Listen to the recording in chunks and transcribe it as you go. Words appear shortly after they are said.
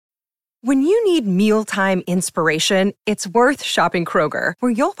When you need mealtime inspiration, it's worth shopping Kroger,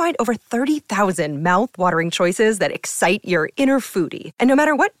 where you'll find over 30,000 mouth-watering choices that excite your inner foodie. And no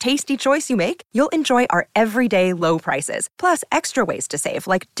matter what tasty choice you make, you'll enjoy our everyday low prices, plus extra ways to save,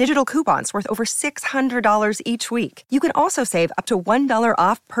 like digital coupons worth over $600 each week. You can also save up to $1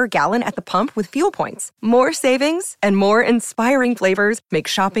 off per gallon at the pump with fuel points. More savings and more inspiring flavors make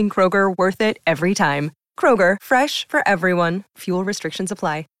shopping Kroger worth it every time. Kroger, fresh for everyone. Fuel restrictions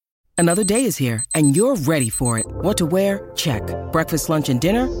apply. Another day is here, and you're ready for it. What to wear? Check. Breakfast, lunch, and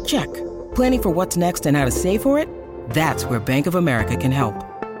dinner? Check. Planning for what's next and how to save for it? That's where Bank of America can help.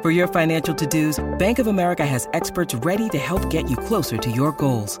 For your financial to-dos, Bank of America has experts ready to help get you closer to your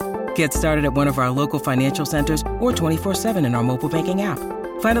goals. Get started at one of our local financial centers or 24/7 in our mobile banking app.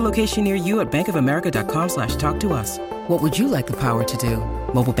 Find a location near you at bankofamerica.com/talktous. What would you like the power to do?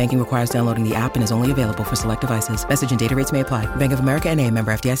 Mobile banking requires downloading the app and is only available for select devices. Message and data rates may apply. Bank of America N.A.,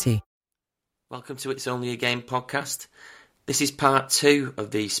 member FDIC. Welcome to It's Only a Game podcast. This is part 2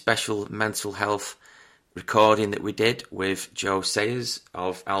 of the special mental health recording that we did with Joe Sayers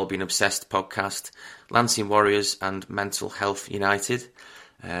of Albion Obsessed podcast, Lancing Warriors and Mental Health United.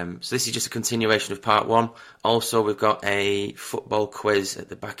 So this is just a continuation of part 1. Also, we've got a football quiz at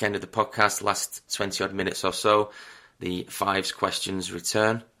the back end of the podcast, last 20 odd minutes or so. The 5 questions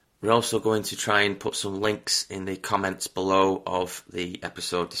return. We're also going to try and put some links in the comments below of the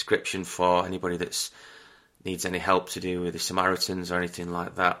episode description for anybody that needs any help to do with the Samaritans or anything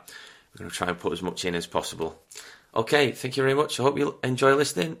like that. We're going to try and put as much in as possible. Okay, thank you very much. I hope you enjoy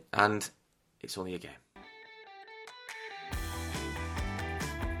listening, and it's only a game.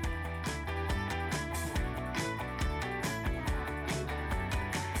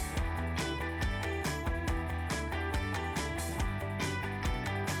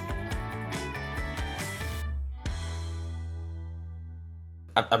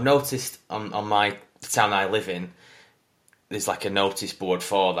 I've noticed on the town I live in, there's like a notice board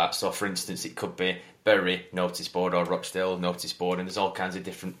for that. So, for instance, it could be Bury notice board or Rochdale notice board, and there's all kinds of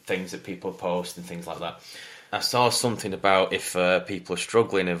different things that people post and things like that. I saw something about if people are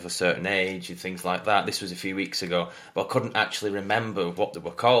struggling of a certain age and things like that. This was a few weeks ago, but I couldn't actually remember what they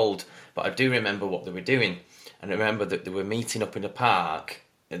were called. But I do remember what they were doing, and I remember that they were meeting up in a park.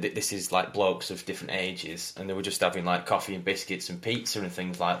 This is like blokes of different ages, and they were just having like coffee and biscuits and pizza and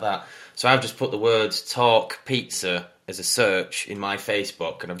things like that. So I've just put the words talk pizza as a search in my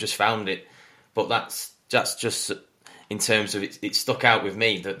Facebook, and I've just found it. But that's just in terms of it stuck out with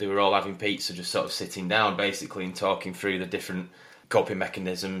me that they were all having pizza, just sort of sitting down basically and talking through the different coping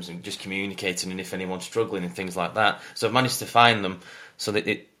mechanisms and just communicating, and if anyone's struggling and things like that. So I've managed to find them. So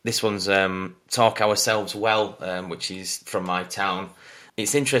that this one's Talk Ourselves Well, which is from my town.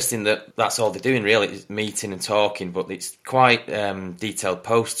 It's interesting that that's all they're doing, really, is meeting and talking, but it's quite detailed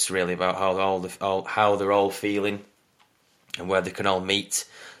posts, really, about how they're all feeling and where they can all meet.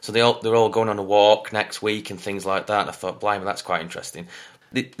 So they're all going on a walk next week and things like that. And I thought, blimey, that's quite interesting.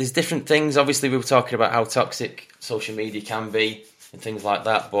 There's different things. Obviously, we were talking about how toxic social media can be and things like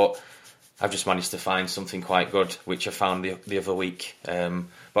that, but I've just managed to find something quite good, which I found the other week.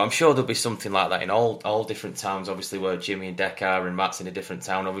 But I'm sure there'll be something like that in all different towns, obviously, where Jimmy and Deck are, and Matt's in a different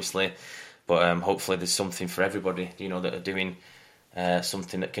town, obviously. But hopefully there's something for everybody, that are doing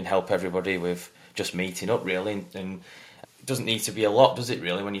something that can help everybody with just meeting up, really. And it doesn't need to be a lot, does it,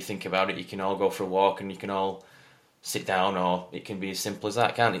 really? When you think about it, you can all go for a walk and you can all sit down, or it can be as simple as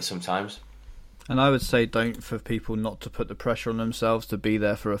that, can't it, sometimes? And I would say for people not to put the pressure on themselves to be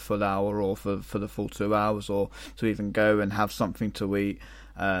there for a full hour or for the full 2 hours, or to even go and have something to eat,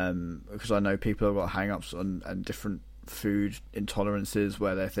 because I know people have got hang-ups and different food intolerances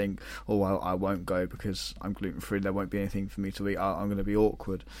where they think, oh, well, I won't go because I'm gluten-free, there won't be anything for me to eat, I'm going to be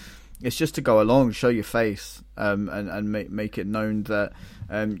awkward. It's just to go along, show your face, and make it known that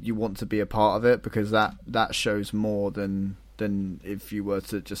you want to be a part of it, because that shows more than if you were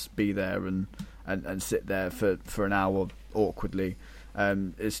to just be there and sit there for an hour awkwardly.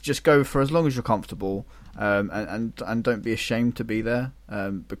 It's just go for as long as you're comfortable, and don't be ashamed to be there,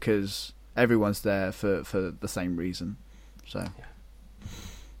 because everyone's there for the same reason. So.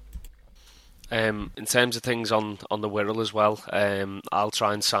 In terms of things on the Wirral as well, I'll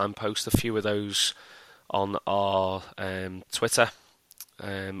try and signpost a few of those on our Twitter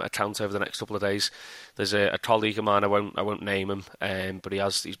account over the next couple of days. There's a colleague of mine, I won't name him, but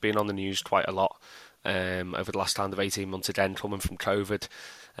he's been on the news quite a lot over the last 18 months again, coming from COVID.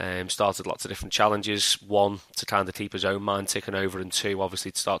 Started lots of different challenges. 1, to kind of keep his own mind ticking over, and 2,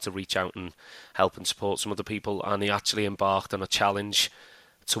 obviously to start to reach out and help and support some other people. And he actually embarked on a challenge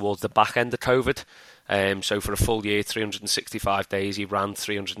towards the back end of COVID. So for a full year, 365 days, he ran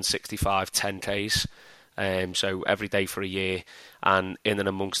 365 10Ks. So every day for a year, and in and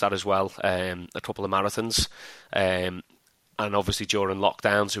amongst that as well, a couple of marathons. And obviously during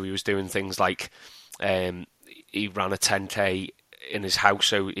lockdown, so he was doing things like he ran a 10K in his house,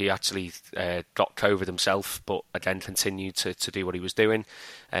 so he actually got COVID himself, but again continued to do what he was doing.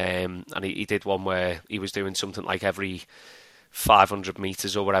 And he did one where he was doing something like every 500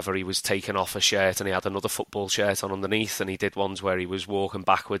 metres or whatever, he was taking off a shirt and he had another football shirt on underneath, and he did ones where he was walking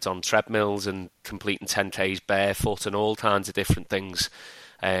backwards on treadmills and completing 10Ks barefoot and all kinds of different things.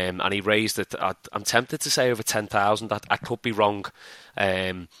 And he raised it, I'm tempted to say over 10,000, I could be wrong,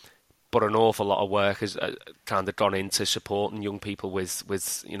 but an awful lot of work has kind of gone into supporting young people with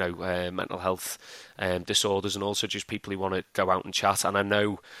mental health disorders, and also just people who want to go out and chat. And I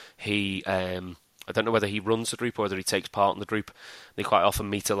know he, I don't know whether he runs the group or whether he takes part in the group. They quite often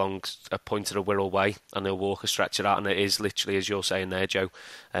meet along a point of the Wirral Way, and they'll walk a stretch of that, and it is literally, as you're saying there, Joe,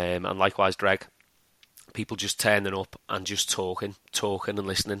 and likewise Greg, people just turning up and just talking and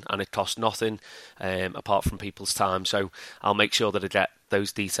listening, and it costs nothing apart from people's time. So I'll make sure that I get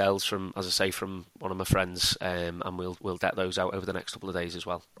those details from, as I say, from one of my friends, and we'll get those out over the next couple of days as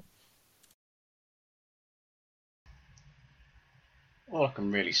well. All I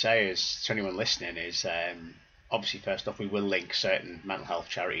can really say is to anyone listening is obviously, first off, we will link certain mental health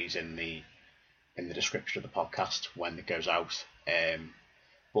charities in the description of the podcast when it goes out.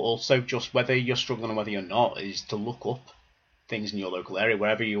 But also, just whether you're struggling or whether you're not, is to look up things in your local area,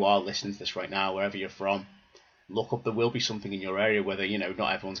 wherever you are listening to this right now, wherever you're from. Look up, there will be something in your area, whether,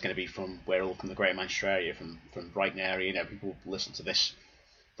 not everyone's going to be from Wirral, from the Greater Manchester area, from Brighton area. People listen to this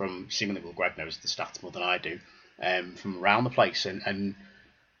from, seemingly, well, Greg knows the stats more than I do, from around the place. And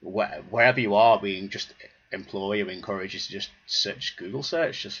wherever you are, we just implore you, encourage you to just search, Google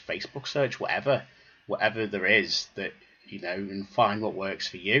search, just Facebook search, whatever there is that, and find what works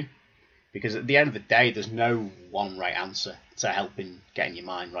for you. Because at the end of the day, there's no one right answer to helping getting your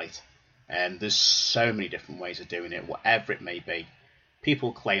mind right. There's so many different ways of doing it, whatever it may be.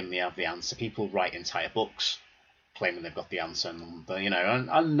 People claim they have the answer. People write entire books claiming they've got the answer.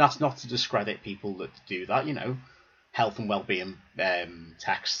 And that's not to discredit people that do that. Health and well-being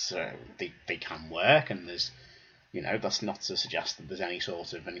texts, they can work. And there's, that's not to suggest that there's any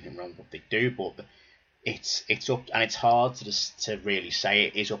sort of anything wrong with what they do. But it's up, and it's hard to really say.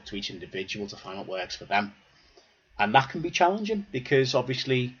 It is up to each individual to find what works for them. And that can be challenging, because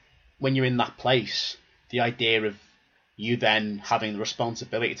obviously when you're in that place, the idea of you then having the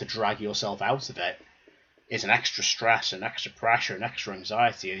responsibility to drag yourself out of it is an extra stress, an extra pressure, an extra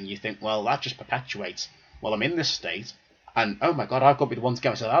anxiety, and you think, well, that just perpetuates, well, I'm in this state, and oh my God, I've got to be the one to get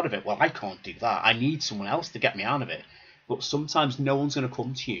myself out of it. Well, I can't do that. I need someone else to get me out of it. But sometimes no one's going to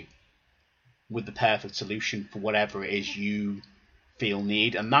come to you with the perfect solution for whatever it is you feel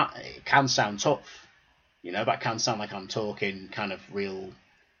need, and that it can sound tough. That can sound like I'm talking kind of real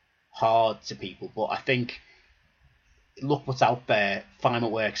hard to people, but I think look what's out there, find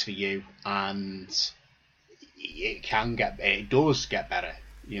what works for you, and it does get better.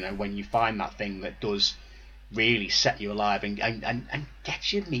 When you find that thing that does really set you alive and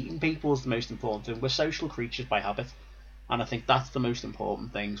get you meeting people is the most important thing. We're social creatures by habit, and I think that's the most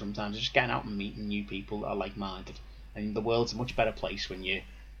important thing sometimes, is just getting out and meeting new people that are like-minded. And the world's a much better place when you're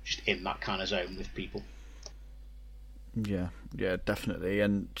just in that kind of zone with people. Yeah, definitely.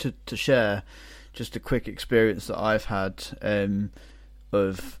 And to share just a quick experience that I've had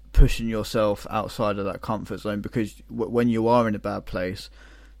of pushing yourself outside of that comfort zone, because when you are in a bad place,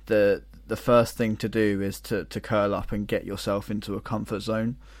 the first thing to do is to curl up and get yourself into a comfort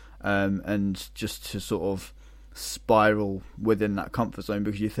zone, and just to sort of spiral within that comfort zone,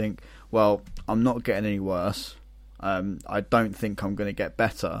 because you think, well, I'm not getting any worse, I don't think I'm going to get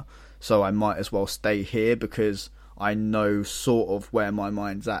better, so I might as well stay here because I know sort of where my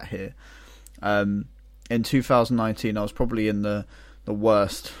mind's at here. In 2019, I was probably in the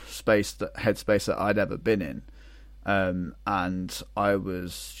worst headspace that I'd ever been in, and I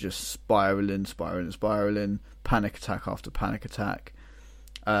was just spiraling, panic attack after panic attack,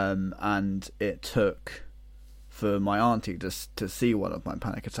 and it took for my auntie to see one of my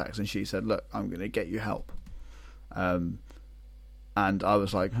panic attacks, and she said, look, I'm going to get you help, and I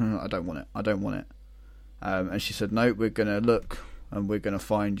was like, I don't want it. And she said, no, we're going to look and we're going to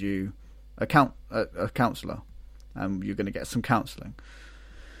find you a counsellor, and you're going to get some counselling.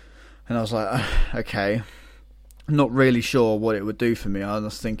 And I was like, okay, not really sure what it would do for me. I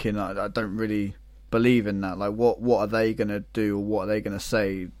was thinking, I don't really believe in that. Like, what are they going to do, or what are they going to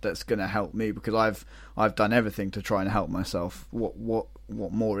say that's going to help me? Because I've done everything to try and help myself. What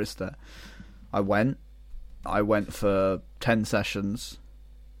more is there? I went for 10 sessions,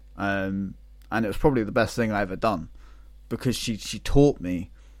 and it was probably the best thing I ever done, because she taught me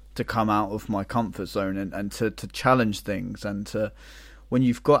to come out of my comfort zone and to challenge things, and to, when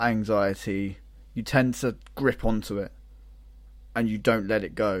you've got anxiety, you tend to grip onto it and you don't let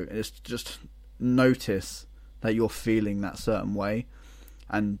it go. It's just notice that you're feeling that certain way,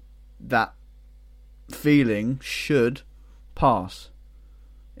 and that feeling should pass.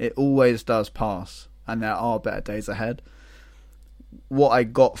 It always does pass, and there are better days ahead. What I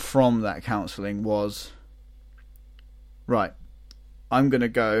got from that counselling was, right, I'm going to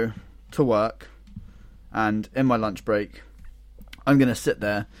go to work, and in my lunch break I'm going to sit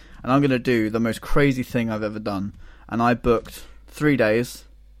there and I'm going to do the most crazy thing I've ever done. And I booked 3 days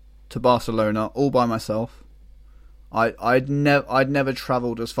to Barcelona all by myself. I'd never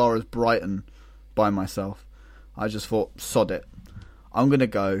travelled as far as Brighton by myself. I just thought, sod it, I'm going to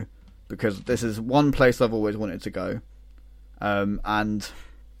go, because this is one place I've always wanted to go, and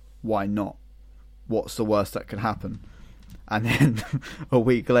why not? What's the worst that could happen? And then a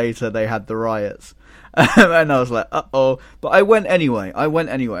week later they had the riots, and I was like, uh-oh. But I went anyway.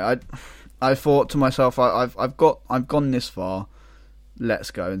 I thought to myself, I've gone this far,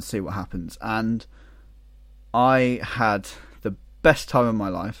 let's go and see what happens. And I had the best time of my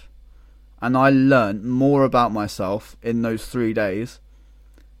life, and I learned more about myself in those 3 days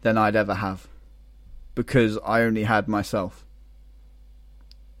than I'd ever have, because I only had myself.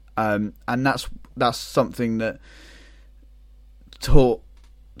 And that's something that taught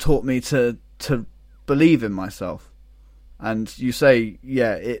me to believe in myself. And you say,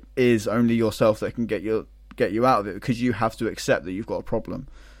 yeah, it is only yourself that can get you out of it, because you have to accept that you've got a problem.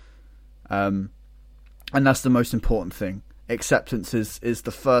 And that's the most important thing. Acceptance is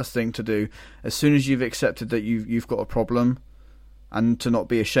the first thing to do. As soon as you've accepted that you've got a problem, and to not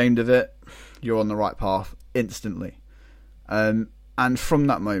be ashamed of it, you're on the right path instantly. And from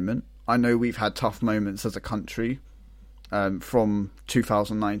that moment, I know we've had tough moments as a country, from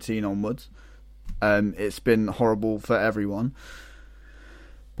 2019 onwards. It's been horrible for everyone.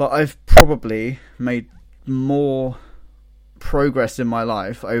 But I've probably made more progress in my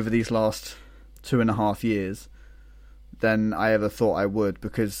life over these last 2.5 years than I ever thought I would,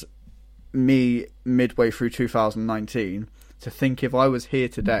 because me, midway through 2019, to think if I was here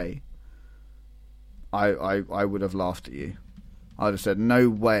today, I would have laughed at you. I'd have said, no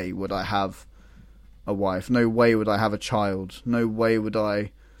way would I have a wife, no way would I have a child, no way would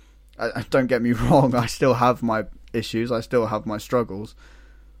I don't get me wrong, I still have my issues, I still have my struggles,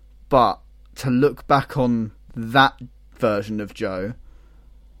 but to look back on that version of Joe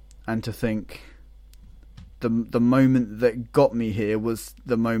and to think the moment that got me here was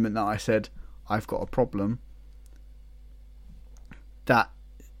the moment that I said, I've got a problem, that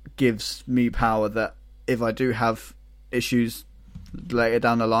gives me power, that if I do have issues later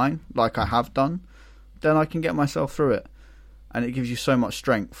down the line, like I have done, then I can get myself through it. And it gives you so much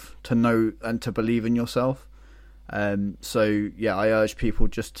strength to know and to believe in yourself. So yeah, I urge people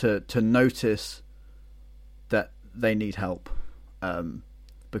just to notice that they need help,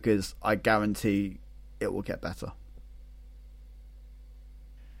 because I guarantee it will get better.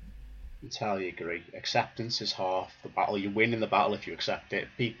 Entirely agree. Acceptance is half the battle. You win in the battle if you accept it.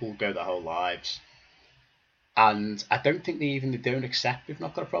 People go their whole lives, and I don't think they don't accept they've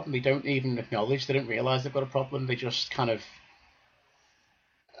not got a problem. They don't even acknowledge, they don't realise they've got a problem. They just kind of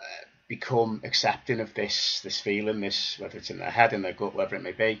become accepting of this feeling, this, whether it's in their head, in their gut, whatever it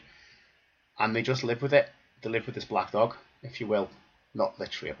may be, and they just live with it. They live with this black dog, if you will. Not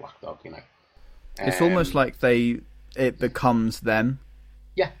literally a black dog, you know. It's almost like it becomes them.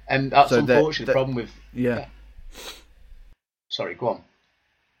 Yeah, and that's unfortunately the problem with... Yeah. Sorry, go on.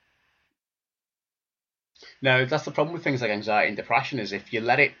 No, that's the problem with things like anxiety and depression, is if you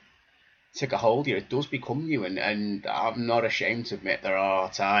let it take a hold of you, it does become you. And I'm not ashamed to admit there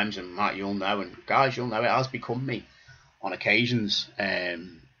are times, and Matt, you'll know, and guys, you'll know, it has become me on occasions,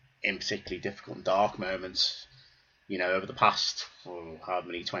 in particularly difficult and dark moments, you know, over the past, how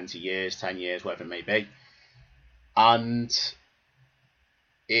many, 20 years, 10 years, whatever it may be. And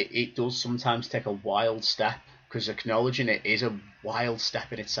it does sometimes take a wild step, because acknowledging it is a wild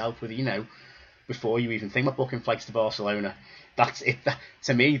step in itself, with, you know, before you even think about booking flights to Barcelona. That's it.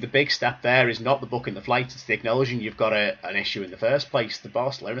 To me, the big step there is not the booking the flight, it's the acknowledging you've got an issue in the first place. The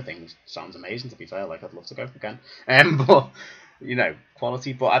Barcelona thing sounds amazing, to be fair, like I'd love to go again. But, you know,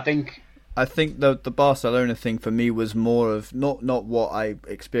 quality. But I think I think the Barcelona thing for me was more of not what I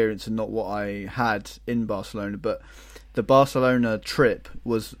experienced and not what I had in Barcelona, but the Barcelona trip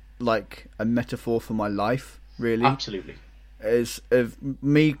was like a metaphor for my life, really. Absolutely. Is of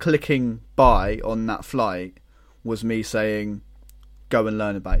me clicking buy on that flight was me saying, go and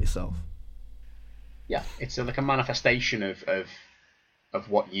learn about yourself. Yeah, it's like a manifestation of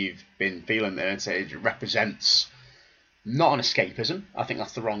what you've been feeling there, and it represents not an escapism. I think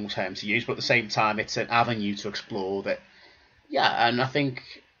that's the wrong term to use, but at the same time, it's an avenue to explore that. Yeah, and I think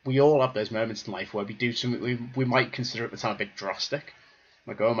we all have those moments in life where we do something we might consider at the time a bit drastic.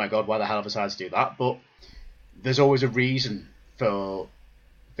 Like, oh my god, why the hell have I decided to do that? But there's always a reason for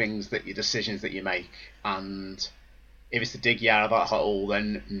things that your decisions that you make, and if it's to dig you out of that hole,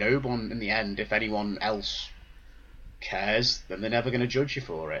 then no one in the end, if anyone else cares, then they're never going to judge you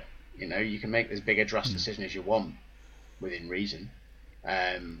for it. You know, you can make as big a drastic decision as you want within reason,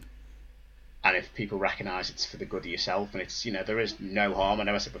 and if people recognise it's for the good of yourself, and it's, you know, there is no harm. I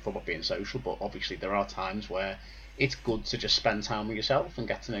know I said before about being social, but obviously there are times where it's good to just spend time with yourself and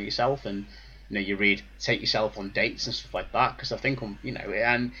get to know yourself, and you know, you read take yourself on dates and stuff like that, because I think, you know,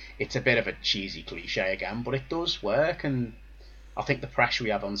 and it's a bit of a cheesy cliche again, but it does work. And I think the pressure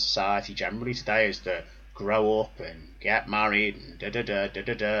we have on society generally today is to grow up and get married and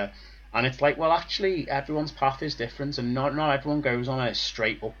da-da-da. And it's like, well, actually, everyone's path is different, and not everyone goes on a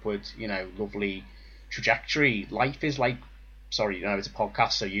straight upward, you know, lovely trajectory. Life is like, sorry, you know, it's a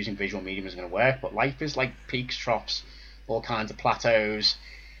podcast, so using visual medium isn't going to work, but life is like peaks, troughs, all kinds of plateaus.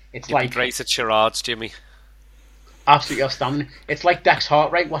 It's You'd like be great at charades, Jimmy. Absolutely outstanding. It's like Dex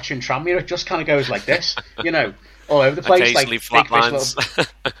heart rate watching Tranmere. It just kind of goes like this, you know, all over the place. Occasionally like flat lines.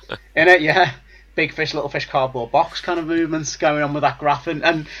 In it, yeah. Big fish, little fish, cardboard box kind of movements going on with that graph,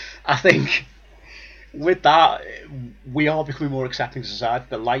 and I think with that we are becoming more accepting society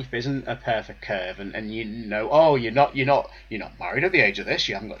that life isn't a perfect curve, and you know, oh, you're not married at the age of this,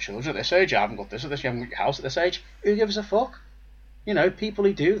 you haven't got children at this age, you haven't got this at this, you haven't got your house at this age. Who gives a fuck? You know, people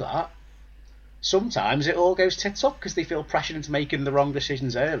who do that, sometimes it all goes tits up because they feel pressured into making the wrong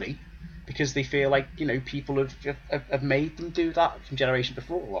decisions early, because they feel like, you know, people have made them do that from generation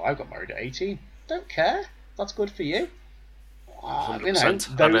before. Well, I got married at 18. Don't care. That's good for you. You know,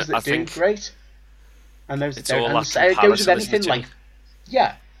 those that do, great. And those that don't. And it goes with anything, like,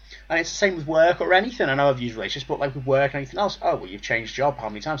 yeah. And it's the same with work or anything. I know I've used relationships, but like with work and anything else. Oh, well, you've changed job how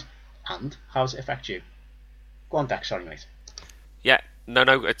many times? And how does it affect you? Go on, Dex. Sorry, mate. Yeah, no,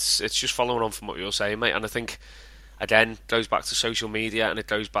 it's just following on from what you're saying, mate. And I think, again, goes back to social media, and it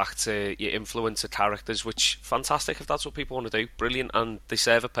goes back to your influencer characters, which, fantastic if that's what people want to do. Brilliant, and they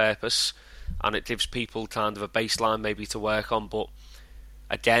serve a purpose, and it gives people kind of a baseline maybe to work on. But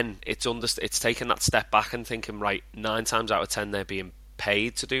again, it's taking that step back and thinking, right, 9 times out of 10 they're being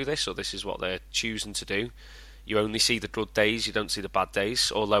paid to do this, or this is what they're choosing to do. You only see the good days, you don't see the bad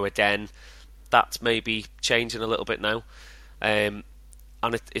days. Although again, that's maybe changing a little bit now. And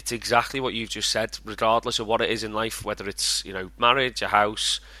it's exactly what you've just said. Regardless of what it is in life, whether it's, you know, marriage, a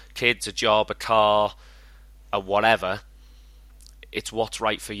house, kids, a job, a car, a whatever, it's what's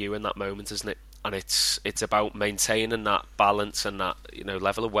right for you in that moment, isn't it? And it's about maintaining that balance and that, you know,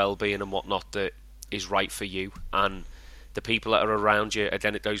 level of well-being and whatnot that is right for you. And the people that are around you,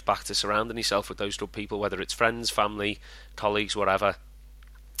 again, it goes back to surrounding yourself with those good people, whether it's friends, family, colleagues, whatever.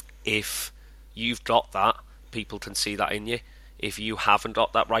 If you've got that, people can see that in you. If you haven't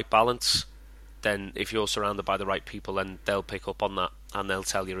got that right balance, then if you're surrounded by the right people, then they'll pick up on that and they'll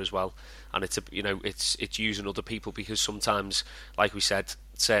tell you as well. And it's using other people, because sometimes, like we said,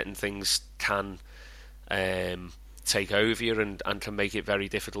 certain things can take over you and can make it very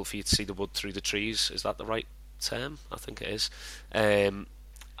difficult for you to see the wood through the trees. Is that the right term? I think it is. And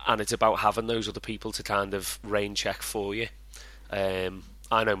it's about having those other people to kind of rain check for you.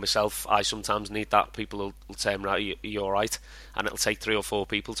 I know myself, I sometimes need that. People will tell me, right, are you alright? And it'll take 3 or 4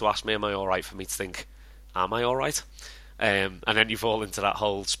 people to ask me, am I alright, for me to think, am I alright? And then you fall into that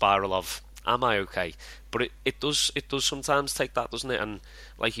whole spiral of, am I okay? But it does sometimes take that, doesn't it? And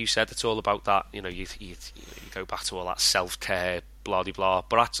like you said, it's all about that, you know, you go back to all that self-care, blah de blah,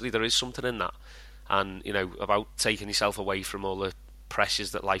 but actually there is something in that. And, you know, about taking yourself away from all the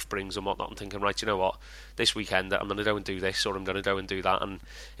pressures that life brings and whatnot, and thinking, right, you know what, this weekend I'm going to go and do this, or I'm going to go and do that. And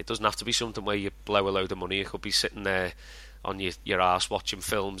it doesn't have to be something where you blow a load of money. It could be sitting there on your arse watching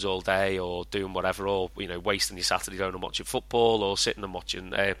films all day, or doing whatever, or, you know, wasting your Saturday going and watching football, or sitting and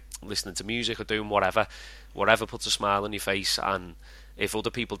watching listening to music, or doing whatever puts a smile on your face. And if other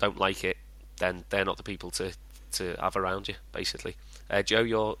people don't like it, then they're not the people to have around you, basically.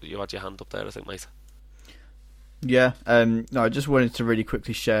 Joe, you had your hand up there, I think, mate. Yeah, no, I just wanted to really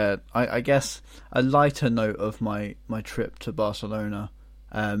quickly share, I guess, a lighter note of my trip to Barcelona,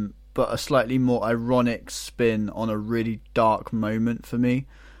 but a slightly more ironic spin on a really dark moment for me.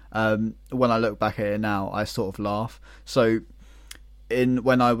 When I look back at it now, I sort of laugh. So,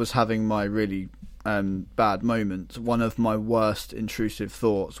 when I was having my really bad moments, one of my worst intrusive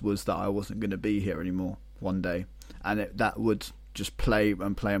thoughts was that I wasn't going to be here anymore one day, and that would just play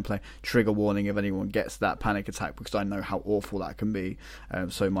and play and play. Trigger warning if anyone gets that panic attack, because I know how awful that can be.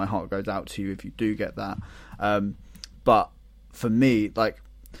 So my heart goes out to you if you do get that. But for me, like,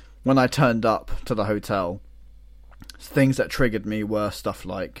 when I turned up to the hotel, things that triggered me were stuff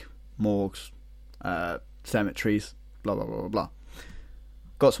like morgues, cemeteries, blah blah blah blah blah.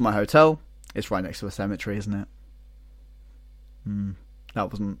 Got to my hotel. It's right next to a cemetery, isn't it?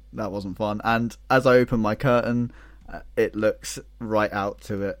 That wasn't fun. And as I opened my curtain, it looks right out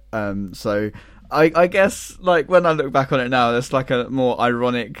to it. So I guess, like, when I look back on it now, there's like a more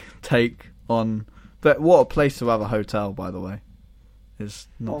ironic take on. But what a place to have a hotel, by the way. It's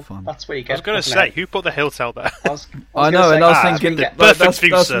not fun. That's where you get. I was going to say, who put the hotel there? I know, and I was thinking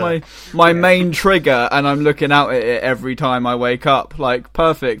that's my main trigger, and I'm looking out at it every time I wake up. Like,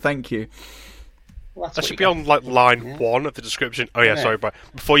 perfect, thank you. Well, that should be on like line 1 of the description. Oh yeah, sorry, but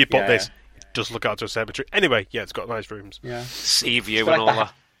before you put this, just look out to a cemetery. Anyway, yeah, it's got nice rooms. Yeah, sea view and all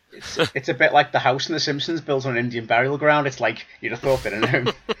that. It's a bit like the house in The Simpsons built on an Indian burial ground. It's like you'd have thought it in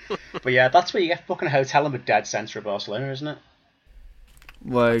home. But yeah, that's where you get booking a hotel in the dead centre of Barcelona, isn't it?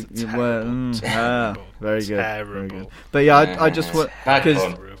 Very good. Very good. But yeah, I just want,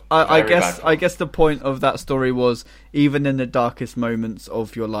 because I guess the point of that story was, even in the darkest moments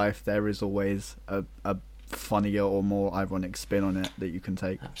of your life, there is always a funnier or more ironic spin on it that you can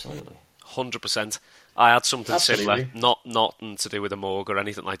take. Absolutely. 100%. I had something similar, nothing to do with a morgue or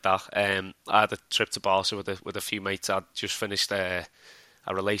anything like that. I had a trip to Barca with a few mates. I'd just finished a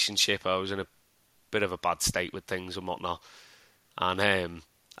relationship. I was in a bit of a bad state with things and whatnot. And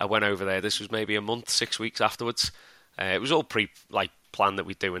I went over there. This was maybe a month, 6 weeks afterwards. It was all planned that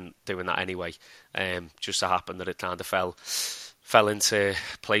we'd doing that anyway. Just so happened that it kind of fell into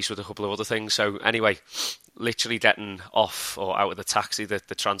place with a couple of other things. So anyway, literally getting off or out of the taxi, the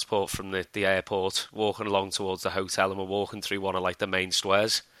transport from the airport, walking along towards the hotel, and we're walking through one of like the main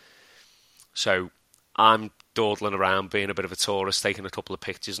squares. So I'm dawdling around, being a bit of a tourist, taking a couple of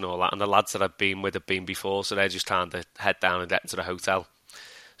pictures and all that, and the lads that I've been with have been before, so they're just trying to head down and get into the hotel.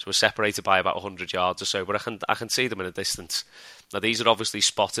 So we're separated by about 100 yards or so, but I can see them in a distance. Now, these had obviously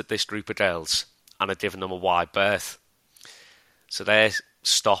spotted this group of girls and had given them a wide berth. So they're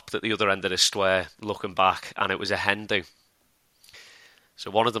stopped at the other end of the square, looking back, and it was a hen do.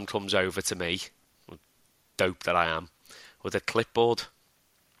 So one of them comes over to me, dope that I am, with a clipboard,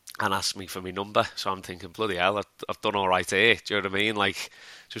 and asked me for my number. So I'm thinking, bloody hell, I've done all right here. Do you know what I mean? Like,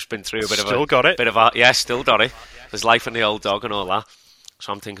 just been through a bit still got it. Still got it. There's life in the old dog and all that.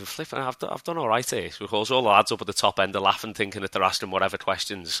 So I'm thinking, flipping, I've done all right here. So of course, all the lads up at the top end are laughing, thinking that they're asking whatever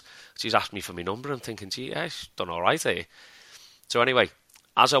questions. She's asked me for my number. I'm thinking, gee, yeah, she's done all right here. So anyway,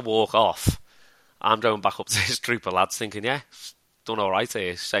 as I walk off, I'm going back up to this group of lads, thinking, yeah, done all right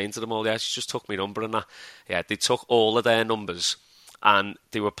here. Saying to them all, yeah, she just took my number and that. Yeah, they took all of their numbers. And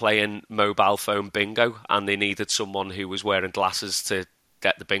they were playing mobile phone bingo, and they needed someone who was wearing glasses to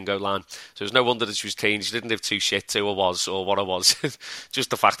get the bingo line. So it's no wonder that she was keen. She didn't give two shits who I was or what I was.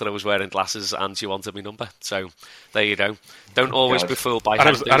 Just the fact that I was wearing glasses and she wanted my number. So there you go. Don't always be fooled by and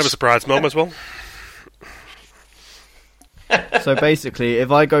it was a bride's mum as well. So basically,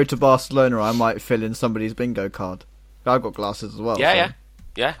 if I go to Barcelona, I might fill in somebody's bingo card. I've got glasses as well. Yeah.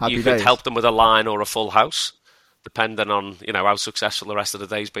 You could help them with a line or a full house, depending on, how successful the rest of the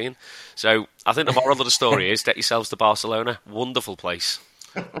day's been. So I think the moral of the story is get yourselves to Barcelona. Wonderful place.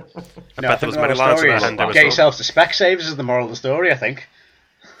 I bet there was many lines in that. Get yourselves to Specsavers is the moral of the story, I think.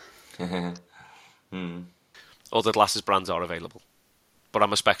 Other glasses brands are available, but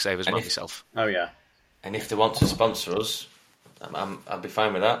I'm a Specsavers man myself. Oh yeah. And if they want to sponsor us, I'd be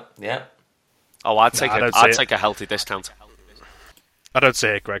fine with that. Yeah. Oh, I'd take a healthy discount. I don't see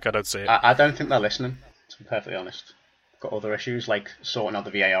it, Greg. I don't see it. I don't think they're listening, to be perfectly honest. Got other issues like sorting out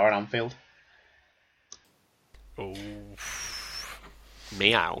the VAR at Anfield. Oh.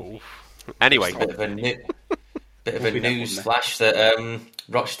 Meow. Anyway, bit of a news flash that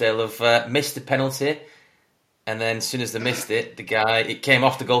Rochdale have missed the penalty, and then as soon as they missed it, it came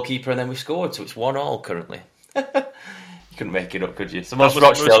off the goalkeeper, and then we scored. So it's 1-1 currently. You couldn't make it up, could you? It's the most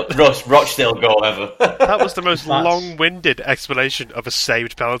Rochdale goal ever. That was the most long-winded explanation of a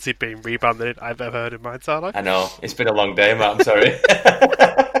saved penalty being rebounded I've ever heard in my entire life. I know. It's been a long day, Matt. I'm sorry.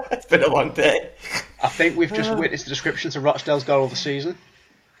 It's been a long day. I think we've just witnessed the description to Rochdale's goal of the season.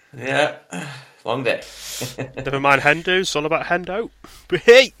 Yeah, long day. Never mind Hendo, it's all about Hendo.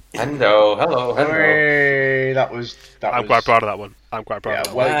 Hey! Hendo, hello. Hey, that was. I'm quite proud of that one. I'm quite proud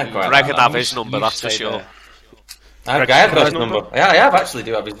of that one. Greg could have his number, that's for sure. I have got his number. Yeah, I actually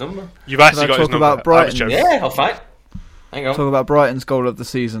do have his number. You've actually got his number. About Brighton? Yeah, I'll fight. Hang on. Talk about Brighton's goal of the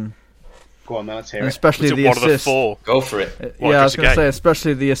season. Go on, then, let's hear and it. especially the one assist. Of the four? Go for it. I was going to say,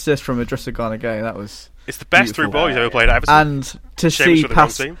 especially the assist from Idrissa Gana Gueye. That was. It's the best through ball he's ever played at Everton. And to see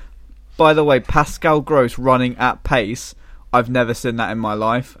by the way, Pascal Gross running at pace, I've never seen that in my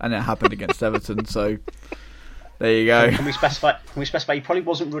life, and it happened against Everton. So there you go. Can we specify? He probably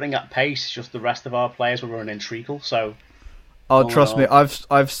wasn't running at pace. Just the rest of our players were running in treacle. So. Oh, trust me,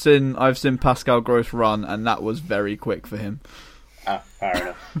 I've seen Pascal Gross run, and that was very quick for him. Fair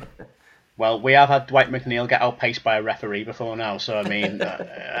enough. Well, we have had Dwight McNeil get outpaced by a referee before now, so I mean,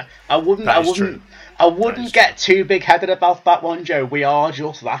 I wouldn't get too big-headed about that one, Joe. We are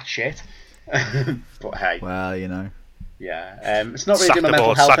just that shit. But hey, well, yeah, it's not really doing my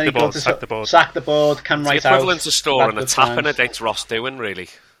mental health any good. Sack the board. Sack the board. Can write out. It's equivalent to storing a tapping against Ross Doohan, really.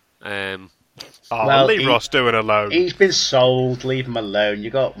 Leave Ross Doohan alone. He's been sold. Leave him alone.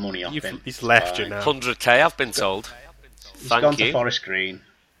 You got money off him. He's left you now. 100k, I've been told. He's gone to Forest Green.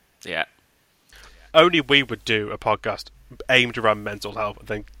 Yeah. Only we would do a podcast aimed around mental health, and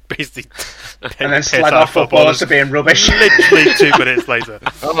then basically and then slag off footballers to being rubbish. Literally 2 minutes later.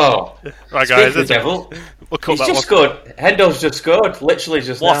 Oh, right, guys. The devil. He's just good. Hendo's just good. Literally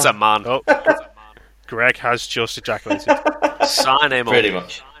just. What a man! Oh. Greg has just ejaculated. Sign him up. Pretty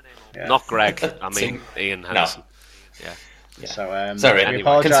much. Yeah. Not Greg. I mean Ian Henderson. No. Yeah. So sorry. We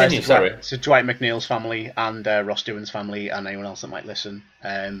apologise to Dwight McNeil's family and Ross Doohan's family and anyone else that might listen.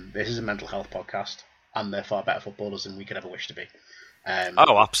 This is a mental health podcast, and they're far better footballers than we could ever wish to be.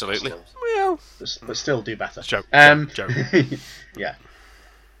 Oh, absolutely. But still do better. Joke. Yeah.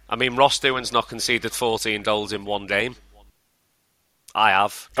 I mean, Ross Doohan's not conceded 14 goals in one game. I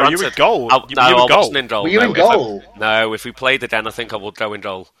have. Oh, you were in goal? I wasn't in goal. Were you in goal? If we played again, I think I would go in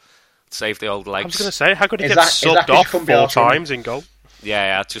goal. Save the old legs. I was going to say, how could he get subbed off 4 times in goal?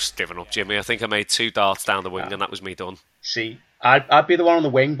 Yeah, I'd just given up, Jimmy. I think I made 2 darts down the wing, and that was me done. See, I'd be the one on the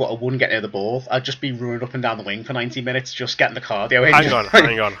wing, but I wouldn't get near the ball. I'd just be running up and down the wing for 90 minutes, just getting the cardio in.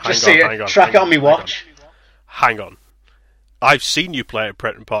 Hang on. Track it on me watch. Hang on. I've seen you play at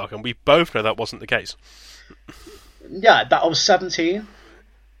Prenton Park, and we both know that wasn't the case. Yeah, I was 17.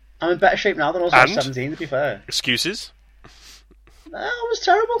 I'm in better shape now than I was at 17, to be fair. Excuses? I was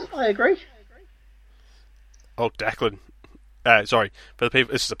terrible. I agree. Oh, Declan. Sorry, for the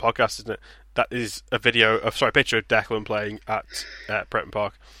people, this is a podcast, isn't it? That is a picture of Declan playing at Prenton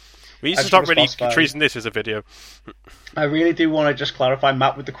Park. We need to stop really treating this as a video. I really do want to just clarify,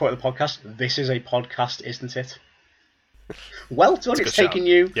 Matt, with the quote of the podcast. This is a podcast, isn't it? Well done. It's taken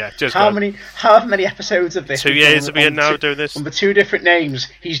you however many episodes of this? 2 years of being now doing this under 2 different names.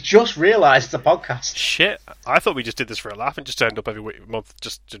 He's just realised it's a podcast. Shit! I thought we just did this for a laugh and just turned up every month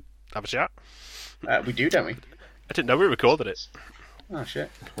just to have a chat. We do, don't we? I didn't know we recorded it. Oh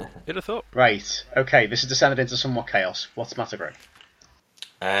shit! You'd have thought. Right. Okay. This has descended into somewhat chaos. What's the matter, Greg?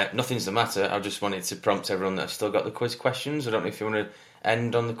 Nothing's the matter. I just wanted to prompt everyone that I've still got the quiz questions. I don't know if you want to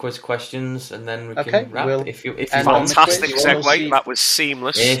end on the quiz questions and then we can wrap. If you want. Fantastic segue. That was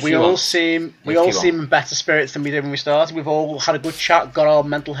seamless. We all seem in better spirits than we did when we started. We've all had a good chat. Got our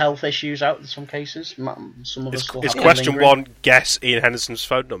mental health issues out in some cases. Some of us still have question one. Guess Ian Henderson's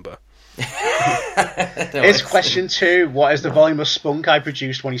phone number. It's question 2. What is the volume of spunk I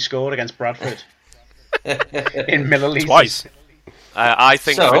produced when he scored against Bradford? In millilitres. Twice. I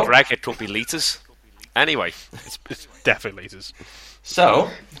think for Greg it could be litres. Anyway. It's definitely litres. So,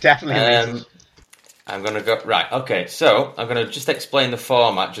 definitely. I'm going to go... Right, okay. So, I'm going to just explain the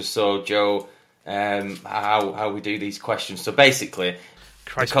format just so Joe... how we do these questions. So, basically...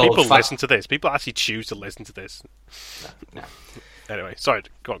 Christ, people listen to this. People actually choose to listen to this. No. Anyway, sorry.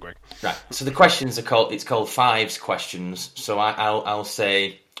 Go on, Greg. Right. So, the questions are called... It's called Fives questions. So, I'll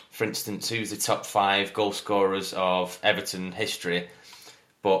say... For instance, who's the top 5 goal scorers of Everton history?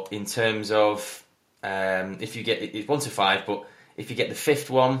 But in terms of if you get it's 1 to 5, but if you get the 5th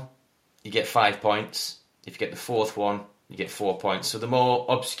one, you get 5 points. If you get the 4th one, you get 4 points. So the more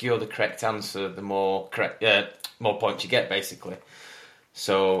obscure the correct answer, the more points you get, basically.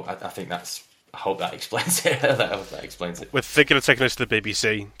 So I think that's. I hope that explains it. I hope that explains it. We're thinking of taking this to the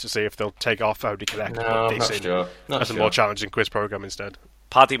BBC to see if they'll take off Audi Connect and put this in as a more challenging quiz programme instead.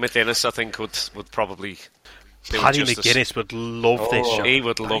 Paddy McGuinness, I think, would probably do Paddy justice. McGuinness would love this show. He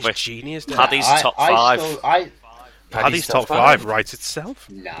would love it. Genius. Paddy's top 5. Paddy's top 5 writes itself.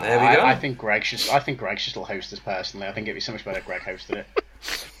 No, there we go. I think Greg should still host this personally. I think it'd be so much better if Greg hosted it.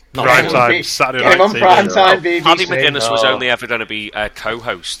 Prime time, Saturday Get him night on prime time, BBC. Paddy McGuinness was only ever going to be a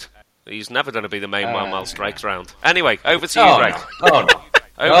co-host. He's never going to be the main man while Strike's round. Anyway, over to you, Greg. No.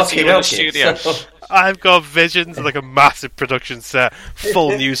 Over to you in the studio. I've got visions of like a massive production set,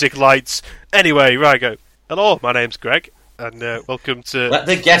 full music lights. Anyway, right, go. Hello, my name's Greg, and welcome to... Let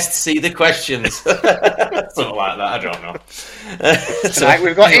the guests see the questions. Something like that, I don't know. Tonight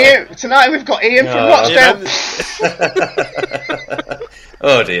we've got Ian from Rochdale.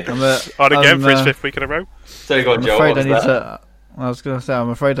 Oh dear. On again for his 5th week in a row. So you got Joe. I was going to say, I'm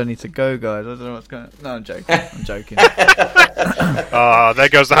afraid I need to go, guys. I don't know what's going on. No, I'm joking. I'm joking. There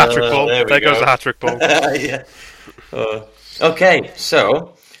goes the hat-trick ball. There goes the hat-trick ball. Yeah. Okay,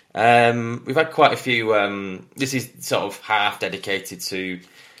 so we've had quite a few... this is sort of half dedicated to,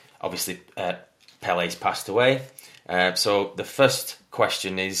 obviously, Pele's passed away. So the first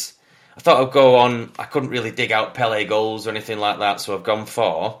question is... I thought I'd go on... I couldn't really dig out Pele goals or anything like that, so I've gone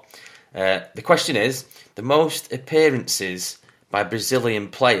for... the question is, the most appearances by Brazilian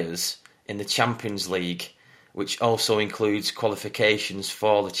players in the Champions League, which also includes qualifications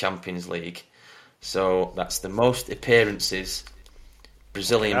for the Champions League. So that's the most appearances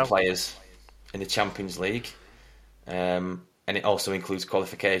Brazilian players in the Champions League, and it also includes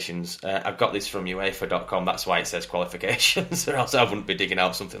qualifications. I've got this from UEFA.com, that's why it says qualifications, or else I wouldn't be digging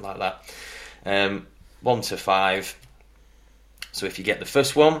out something like that. 1 to 5. So if you get the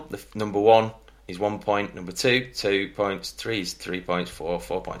first one, the number 1 is 1 point, number 2, 2 points, 3 is 3 points, 4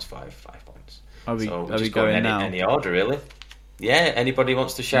 points, 5 points. Are we just going now? Any order, really? Yeah, anybody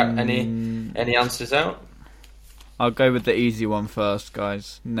wants to shout any answers out? I'll go with the easy one first,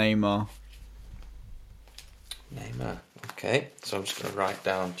 guys. Neymar. Okay, so I'm just going to write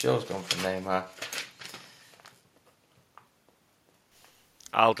down. Joe's gone for Neymar.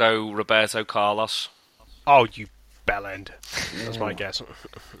 I'll go Roberto Carlos. Oh, you bellend. That's my guess.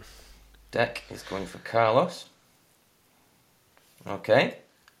 Deck is going for Carlos. Okay.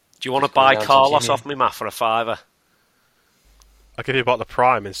 Do you want to buy Carlos off me, Matt, for a $5? I'll give you about the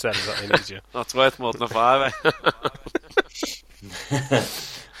prime instead. Is that any easier? That's worth more than a $5.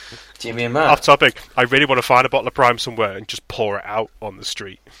 Jimmy and Matt. Off topic. I really want to find a bottle of prime somewhere and just pour it out on the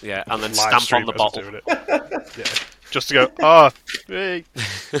street. Yeah, and then stamp on the bottle. Yeah. Just to go, hey.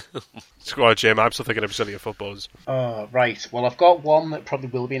 Squad Jim, I'm still thinking of Brazilian footballers. Oh, right. Well, I've got one that probably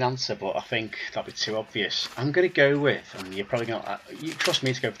will be an answer, but I think that'll be too obvious. I'm going to go with, and you're probably going to... You trust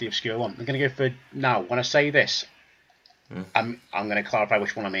me to go for the obscure one. I'm going to go for... Now, when I say this, I'm going to clarify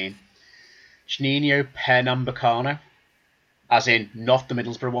which one I mean. Juninho Pernambucano. As in, not the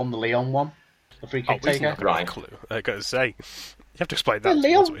Middlesbrough one, the Leon one. The free kick taker. Right. Clue. I got to say. You have to explain that.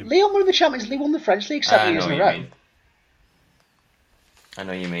 Yeah, Leon won the Champions League, won the French League 7 years in a row. I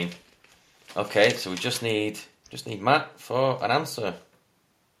know you mean. Okay, so we just need Matt for an answer.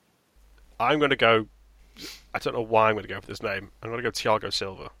 I'm going to go... I don't know why I'm going to go for this name. I'm going to go Thiago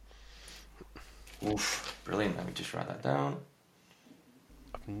Silva. Oof, brilliant. Let me just write that down.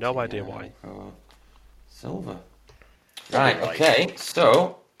 I have no idea why. Silva. Right, okay,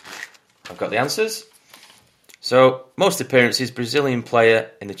 so I've got the answers. So, most appearances, Brazilian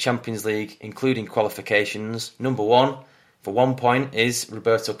player in the Champions League, including qualifications. Number 1, for 1 point, is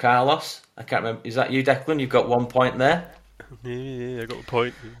Roberto Carlos. I can't remember, is that you, Declan? You've got 1 point there. Yeah, I got a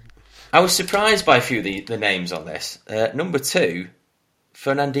point. I was surprised by a few of the names on this. Number 2,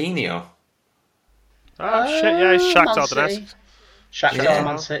 Fernandinho. Oh, shit, yeah, he's Shakhtar Donetsk. Shakhtar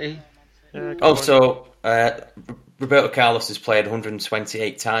Man City. Yeah, also, Roberto Carlos has played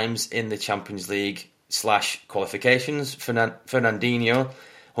 128 times in the Champions League / qualifications. Fernandinho,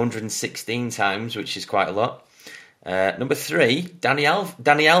 116 times, which is quite a lot. Number 3, Dani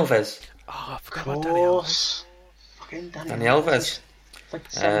Alves. Oh, I forgot about Dani Alves. Fucking Dani Alves. Like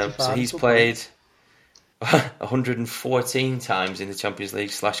So he's played 114 times in the Champions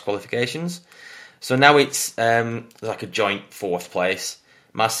League / qualifications. So now it's like a joint 4th place.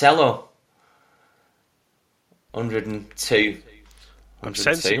 Marcelo, 102. I'm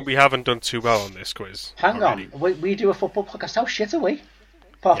sensing we haven't done too well on this quiz. Hang on, we do a football podcast. How shit are we?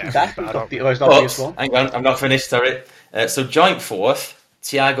 Apart from that, we've got the most But, obvious one. hang on, I'm not finished, sorry. So joint 4th,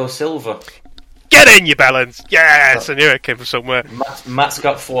 Thiago Silva. Get in, you bellends! Yes, I knew it came from somewhere. Matt's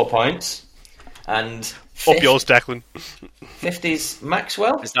got 4 points. And Up yours, Declan. 5th is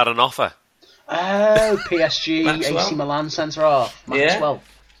Maxwell. Is that an offer? Oh, PSG, Maxwell. AC Milan centre half. Maxwell.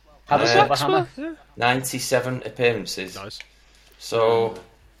 Have a silver hammer. 97 appearances. Nice. So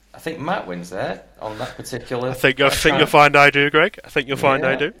I think Matt wins there on that particular. I think you'll find I do, Greg. I think you'll find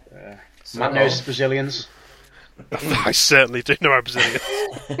I do. Matt knows his Brazilians. I certainly do know I'm Brazilian.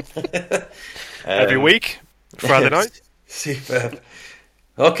 Every week, Friday night. Superb.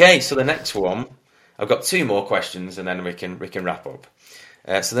 Okay, so the next one, I've got 2 more questions, and then we can wrap up.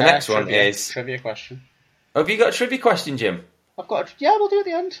 So the next one is trivia question. Have you got a trivia question, Jim? I've got. Yeah, we'll do it at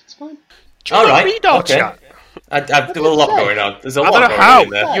the end. It's fine. All right. Okay. Chat? There's a lot going on. There's a lot I don't know going how. on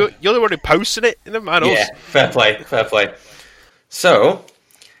there. You're the one who posted it in the man. Yeah, fair play. So,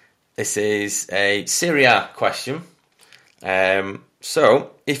 this is a Serie A question.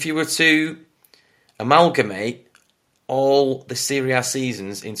 So, if you were to amalgamate all the Serie A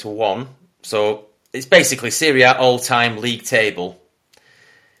seasons into one, so it's basically Serie A all-time league table,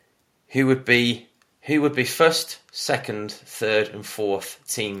 who would be first, second, third, and fourth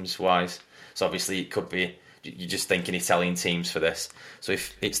teams-wise? So obviously it could be, you're just thinking Italian teams for this. So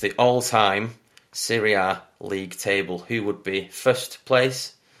if it's the all-time Serie A league table, who would be first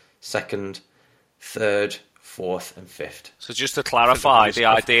place, second, third, fourth, and fifth? So just to clarify, the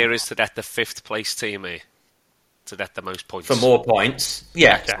idea is to get the 5th place team here, to get the most points. For more points?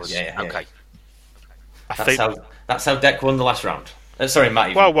 Yeah. Yes. Yeah. Okay. That's how Deck won the last round. Sorry,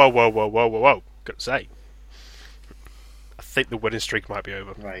 Matt. Whoa. Got to say. I think the winning streak might be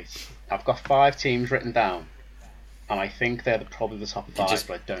over. Right. I've got 5 teams written down, and I think they're probably the top 5,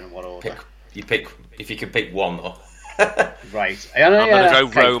 but I don't know what order. If you can pick one, though. Right. I'm going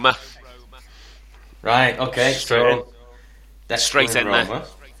to go Roma. Right, okay. Straight in Roma. there.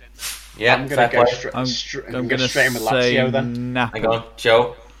 Yeah, I'm going to go straight in with Lazio then. Hang on,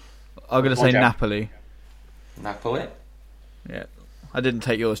 Joe. I'm going to say Napoli. Napoli? Yeah. I didn't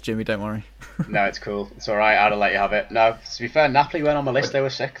take yours, Jimmy, don't worry. No, it's cool. It's alright, I'd have let you have it. No, to be fair, Napoli went on my list, they were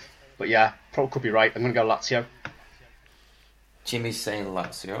 6th. But yeah, probably could be right. I'm going to go Lazio. Jimmy's saying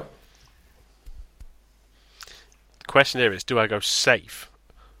Lazio. The question here is, do I go safe,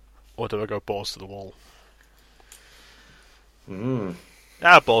 or do I go balls to the wall?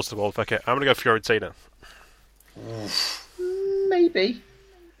 Balls to the wall, fuck it. I'm going to go Fiorentina. Maybe.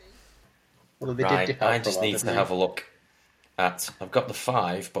 Although they did dip out I just need to have a look at. I've got the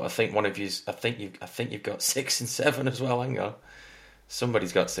 5, but I think one of you's. I think you've got 6 and 7 as well. Hang on,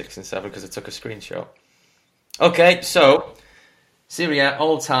 somebody's got 6 and 7 because I took a screenshot. Okay, so Serie A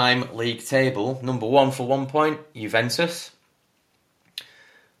all-time league table. Number 1 for 1 point, Juventus.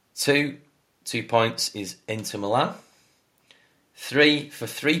 2 points is Inter Milan. 3 for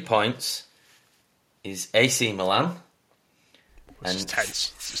 3 points is AC Milan. This is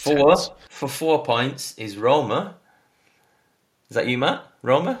tense. 4 for 4 points is Roma. Is that you, Matt?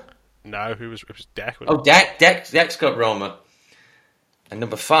 Roma? No, it was Deck. Deck's got Roma. And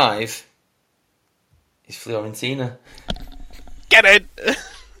number 5 is Fiorentina. Get in!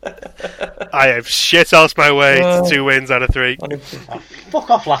 I have shit-housed my way to 2 wins out of 3. Fuck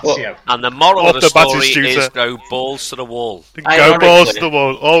off, Lazio. And the moral of the story is go balls to the wall. Go balls to the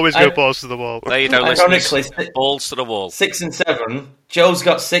wall. Always go balls to the wall. There you go, listeners. Balls to the wall. 6 and 7. Joe's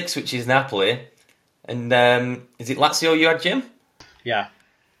got 6, which is Napoli. And is it Lazio you had, Jim? Yeah.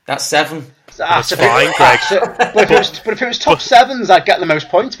 That's 7. That's fine, Greg. But if it was top 7s, I'd get the most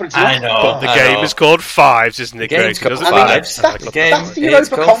points, but it's not. I know. But the game is called 5s, isn't it, Greg? Game's called That's 5s. the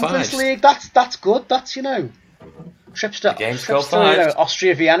Europa Conference League. That's good. That's, trips to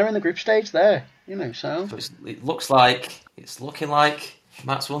Austria, Vienna in the group stage there. So it looks like it's looking like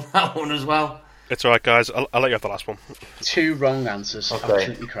Matt's won that one as well. It's alright, guys. I'll let you have the last one. 2 wrong answers. Okay.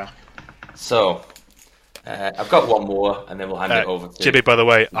 Absolutely crap. So I've got one more, and then we'll hand it over to Jimmy. By the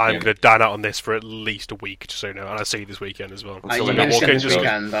way, I'm going to dine out on this for at least a week, just so you know, and I see you this weekend as well. I'm going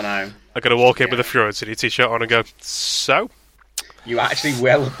to walk in with a Fiorentina t-shirt on and go, so? You actually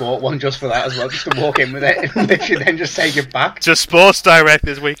will have bought one just for that as well, just to walk in with it, and literally then just take it back. To Sports Direct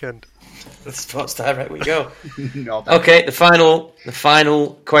this weekend. The Sports Direct we go. Okay, the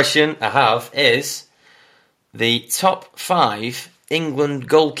final question I have is the top 5 England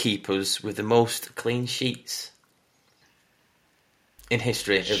goalkeepers with the most clean sheets in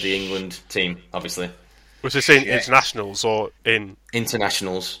history of the England team, obviously. Was this in internationals or in...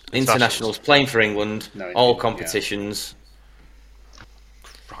 Internationals. Internationals, playing for England, all competitions. Yeah.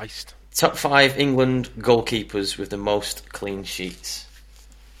 Christ. Top 5 England goalkeepers with the most clean sheets.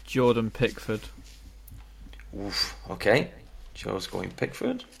 Jordan Pickford. Oof, okay. Joe's going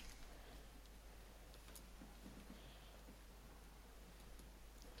Pickford.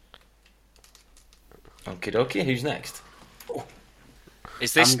 Okie dokie, who's next? Oh.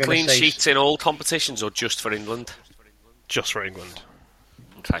 Is this clean sheets in all competitions or just for England? Just for England.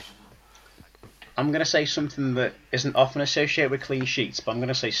 Okay. I'm going to say something that isn't often associated with clean sheets, but I'm going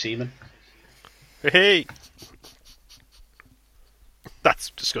to say Seaman. Hey!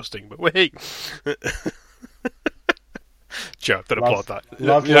 That's disgusting, but wait. Joe, don't applaud that. You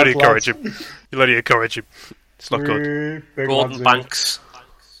Lads, only encourage lads. him. You only encourage him. It's not good. Gordon Banks.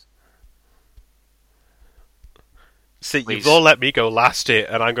 See, Please. you've all let me go last here,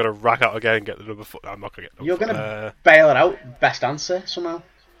 and I'm going to rack out again and get the number 4. I'm not going to get You're number going 4. to bail it out. Best answer, somehow.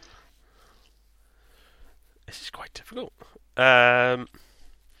 This is quite difficult. I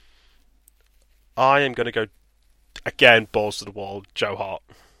am going to go, again, balls to the wall, Joe Hart.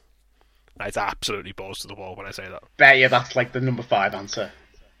 It's absolutely balls to the wall when I say that. Bet you that's like the number 5 answer.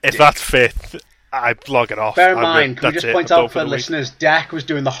 If that's 5th, I'm logging off. Bear in mind, can we just point out for the listeners, Deck was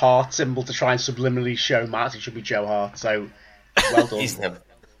doing the heart symbol to try and subliminally show Matt it should be Joe Hart, so well done.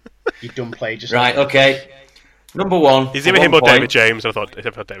 You done played yourself. Right, okay. Number 1. Is either him or David James? I thought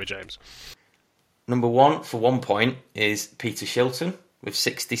David James. Number 1 for 1 point is Peter Shilton with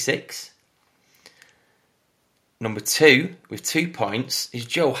 66. Number 2 with 2 points is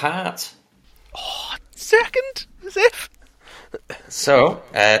Joe Hart. Oh, second? As if. So,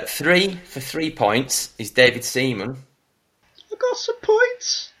 3 for 3 points is David Seaman. I got some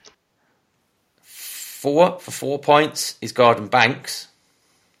points. 4 for 4 points is Gordon Banks.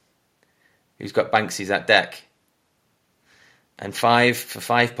 Who's got Banksy's at deck. And 5 for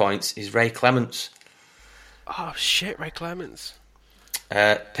 5 points is Ray Clements. Oh, shit, Ray Clements.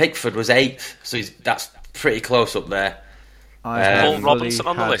 Pickford was 8th, so that's pretty close up there. Paul Robinson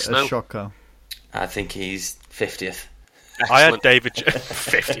on the list now. Shocker. I think he's 50th. Excellent. I had David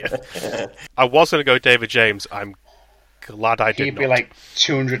 50th. I was going to go David James. I'm glad I did He'd not. be like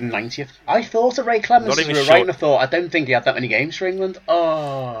 290th. I thought of Ray Clements as we were right, and I thought, I don't think he had that many games for England.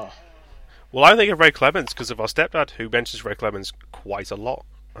 Oh. Well, I think of Ray Clements because of our stepdad, who mentions Ray Clements quite a lot.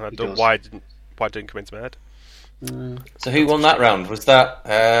 And I don't know why it didn't come into my head. So who won that round? Was that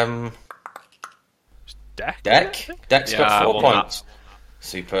Deck? Deck's got 4 points.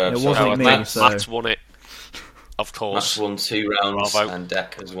 Superb. It wasn't me, Matt's won it. Of course. Matt's won 2 rounds, Bravo. and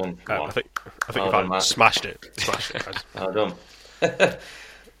Deck has won 1. I think Well done, I Matt. smashed it. Guys. Well done.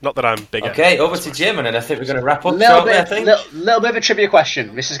 Not that I'm big. Okay, over to Jim, and then I think we're going to wrap up Little shortly, I think. bit of a trivia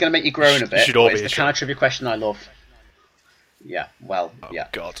question. This is going to make you groan a bit. Should all but be it's a the kind of trivia question I love. Yeah, well, Oh, yeah.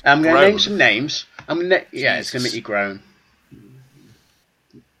 God. I'm going to Groan. name some names. It's going to make you groan.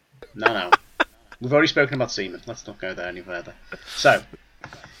 No. We've already spoken about Seaman. Let's not go there any further. So,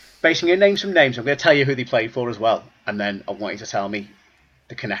 basically, I'm going to name some names. I'm going to tell you who they played for as well, and then I want you to tell me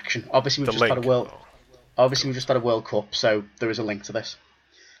the connection. Obviously, we've just had a World Cup, so there is a link to this.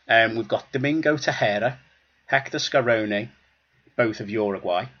 We've got Domingo Tejera, Hector Scaroni, both of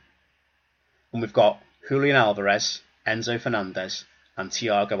Uruguay, and we've got Julian Alvarez, Enzo Fernandez, and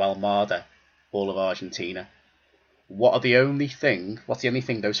Thiago Almada, all of Argentina. What's the only thing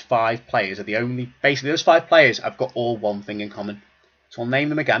those 5 players are the only... Basically, those 5 players have got all one thing in common. So I'll name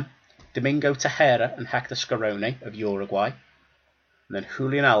them again. Domingo Tejera and Hector Scaroni of Uruguay. And then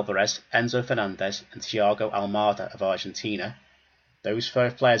Julian Alvarez, Enzo Fernandez, and Thiago Almada of Argentina. Those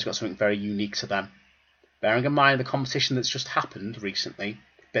 5 players have got something very unique to them. Bearing in mind the competition that's just happened recently,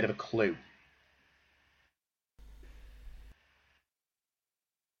 a bit of a clue.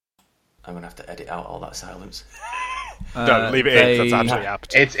 I'm going to have to edit out all that silence. No, leave it in. That's absolutely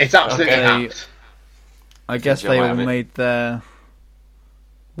apt. It's absolutely apt. I guess they all Have it. made their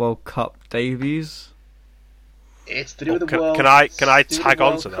World Cup debuts. It's to do with the World Can I it's to do with the tag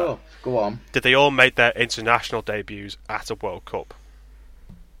on World to that? Cup. Go on. Did they all make their international debuts at a World Cup?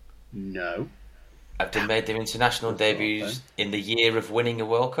 No. Have they made their international debuts in the year of winning a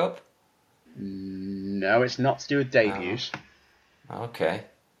World Cup? No, it's not to do with debuts. Okay.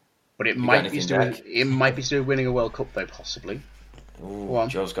 But it You might got be anything, to do with, it might be to do with winning a World Cup though, possibly. Ooh, Go on.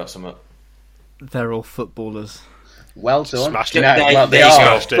 Joe's got some up. They're all footballers. Well done. Smashed You it. know, well, they They are,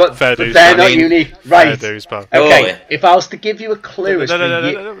 smashed it. but, Fair but dues, they're man. not unique. Right. Fair dues, pal. Okay, Oh, if I was to give you a clue, No. if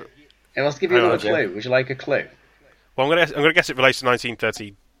I was to give you Hang on, another clue, would you like a clue? Well, I'm gonna guess it relates to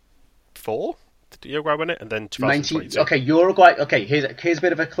 1934. Did Uruguay win it? And then 2022. Okay, Uruguay. Okay, here's a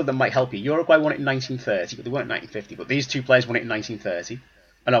bit of a clue that might help you. Uruguay won it in 1930, but they weren't 1950. But these 2 players won it in 1930,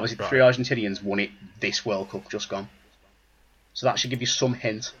 and obviously the 3 Argentinians won it this World Cup just gone. So that should give you some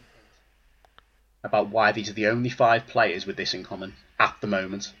hint about why these are the only 5 players with this in common at the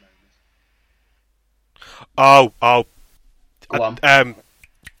moment. Oh. Go on. I'm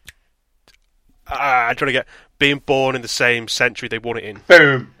trying to get being born in the same century they won it in.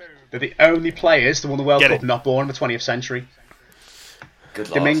 Boom! They're the only players that won the World Get Cup it. not born in the 20th century. Good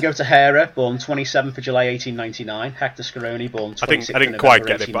lord. Domingo Tejera, born 27th of July 1899. Hector Scaroni, born 26th I didn't of quite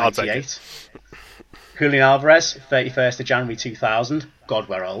November get it, but I'll take 1898. Julian Alvarez, 31st of January 2000. God,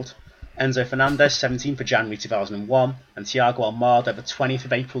 we're old. Enzo Fernandez, 17th of January 2001, and Thiago Almada, the 20th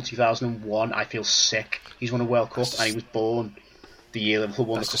of April 2001. I feel sick. He's won a World Cup, and he was born the year Liverpool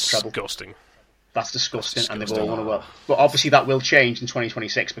won the Cup treble. That's disgusting, and they've all won a World. But obviously that will change in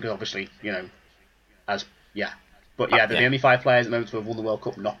 2026 because obviously, you know, But yeah, they're the only 5 players at the moment who have won the World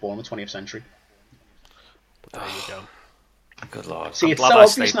Cup not born in the 20th century. There you go. Good lord. See, it's so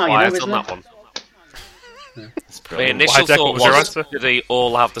obvious now, you know, isn't it? One. My initial thought was, do they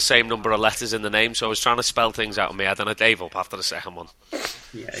all have the same number of letters in the name? So I was trying to spell things out in my head, and I gave up after the second one.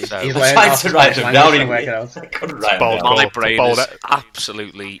 Yeah, he's trying to write them down. My brain is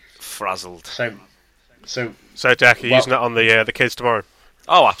absolutely frazzled. So Jack, you're using that on the kids tomorrow?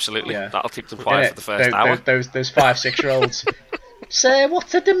 Oh, absolutely. Yeah. That'll keep them quiet for the first hour. Those 5-6-year-olds say,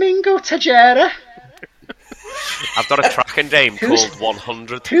 what's a Domingo Tejera? I've got a cracking game called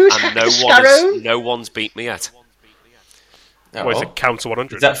 100, and no one's beat me yet. Oh. What is it, count to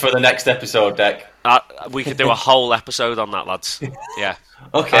 100? Is that for the next episode, Deck? We could do a whole episode on that, lads. Yeah.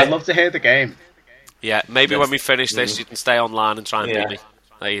 Okay. I'd love to hear the game. Yeah, maybe when we finish this, you can stay online and try and beat me.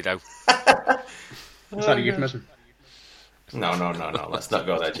 There you go. Is that a euphemism? No. Let's not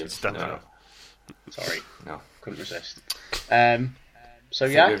go there, Jim. No. Sorry. No. Couldn't resist. So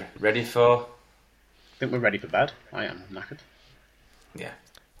yeah. We're ready for... I think we're ready for bed. I am knackered. Yeah.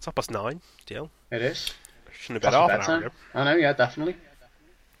 It's 9:30, Deal. It is. Shouldn't have been half an hour ago. I know, yeah, definitely.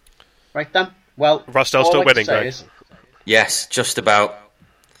 Right then. Well, Rostel's still winning, Greg. Yes, just about.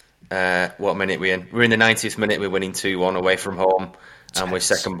 What minute we're in? We're in the 90th minute. We're winning 2-1 away from home, and we're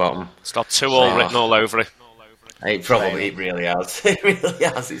second bottom. It's got 2-2 written all over it. It really has. It really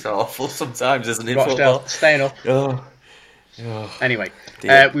has. It's awful sometimes, isn't it? Rochdale, staying up. Oh. Anyway,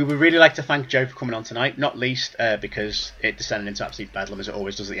 we would really like to thank Joe for coming on tonight, not least because it descended into absolute bedlam as it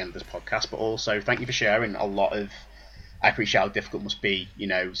always does at the end of this podcast, but also thank you for sharing a lot of... I appreciate how difficult it must be, you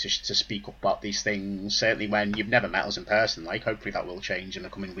know, to speak up about these things, certainly when you've never met us in person. Like, hopefully that will change in the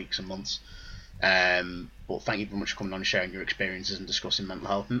coming weeks and months. But thank you very much for coming on and sharing your experiences and discussing mental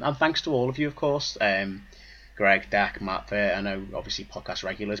health. And thanks to all of you, of course. Greg, Dak, Matt, I know obviously podcast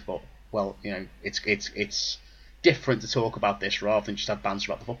regulars, but, well, you know, it's different to talk about this rather than just have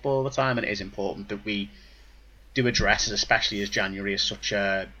banter about the football all the time, and it is important that we do address, especially as January is such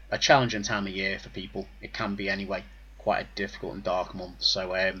a challenging time of year for people. It can be anyway, quite a difficult and dark month.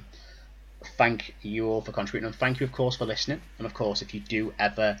 So thank you all for contributing, and thank you of course for listening. And of course, if you do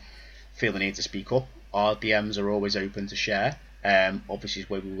ever feel the need to speak up, our DMs are always open to share. Obviously,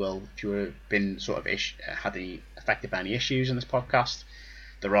 where we will, if you've been sort of had any affected by any issues in this podcast,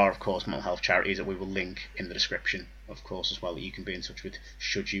 there are, of course, mental health charities that we will link in the description, of course, as well, that you can be in touch with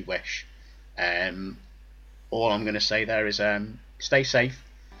should you wish. All I'm going to say there is stay safe,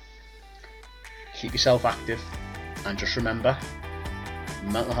 keep yourself active, and just remember,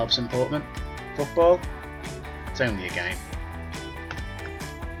 mental health's important. Football, it's only a game.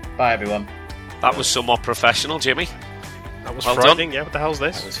 Bye, everyone. That was somewhat professional, Jimmy. That was frightening, yeah. What the hell's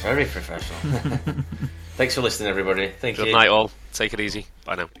this? That was very professional. Thanks for listening, everybody. Thank you. Good night, all. Take it easy.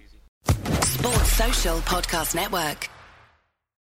 Bye now. Sports Social Podcast Network.